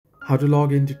How to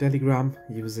log into Telegram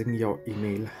using your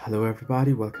email. Hello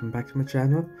everybody, welcome back to my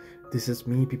channel. This is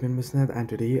me, Pipan Musnad, and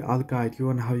today I'll guide you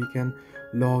on how you can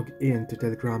log into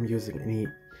Telegram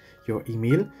using your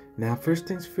email. Now first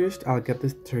things first, I'll get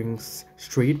the things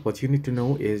straight. What you need to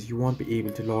know is you won't be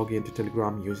able to log into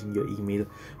Telegram using your email.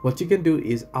 What you can do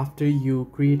is after you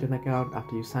create an account,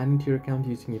 after you sign into your account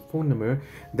using your phone number,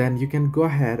 then you can go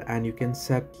ahead and you can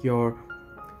set your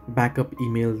backup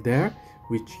email there,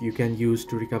 which you can use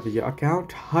to recover your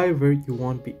account. However, you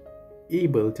won't be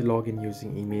able to log in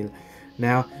using email.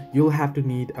 Now you'll have to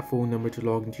need a phone number to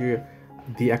log into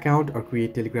the account or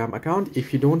create Telegram account.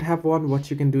 If you don't have one,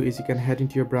 what you can do is you can head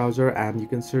into your browser and you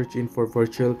can search in for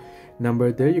virtual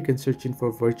number there. You can search in for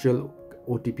virtual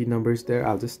OTP numbers there.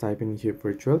 I'll just type in here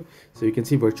virtual, so you can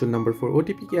see virtual number for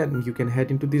OTP, and you can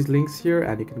head into these links here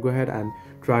and you can go ahead and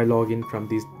try login from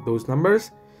those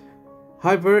numbers.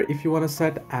 However, if you want to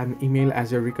set an email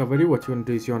as your recovery, what you want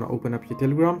to do is you want to open up your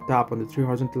Telegram, tap on the three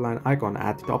horizontal line icon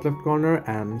at the top left corner,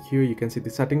 and here you can see the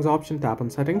settings option. Tap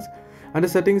on settings. Under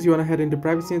settings, you want to head into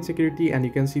privacy and security, and you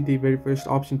can see the very first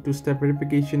option, two-step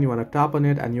verification. You want to tap on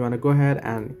it and you want to go ahead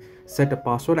and set a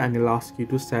password, and it'll ask you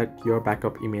to set your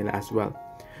backup email as well.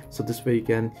 So this way you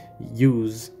can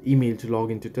use email to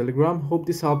log into Telegram. Hope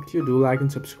this helped you. Do like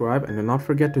and subscribe, and do not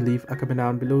forget to leave a comment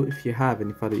down below if you have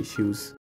any further issues.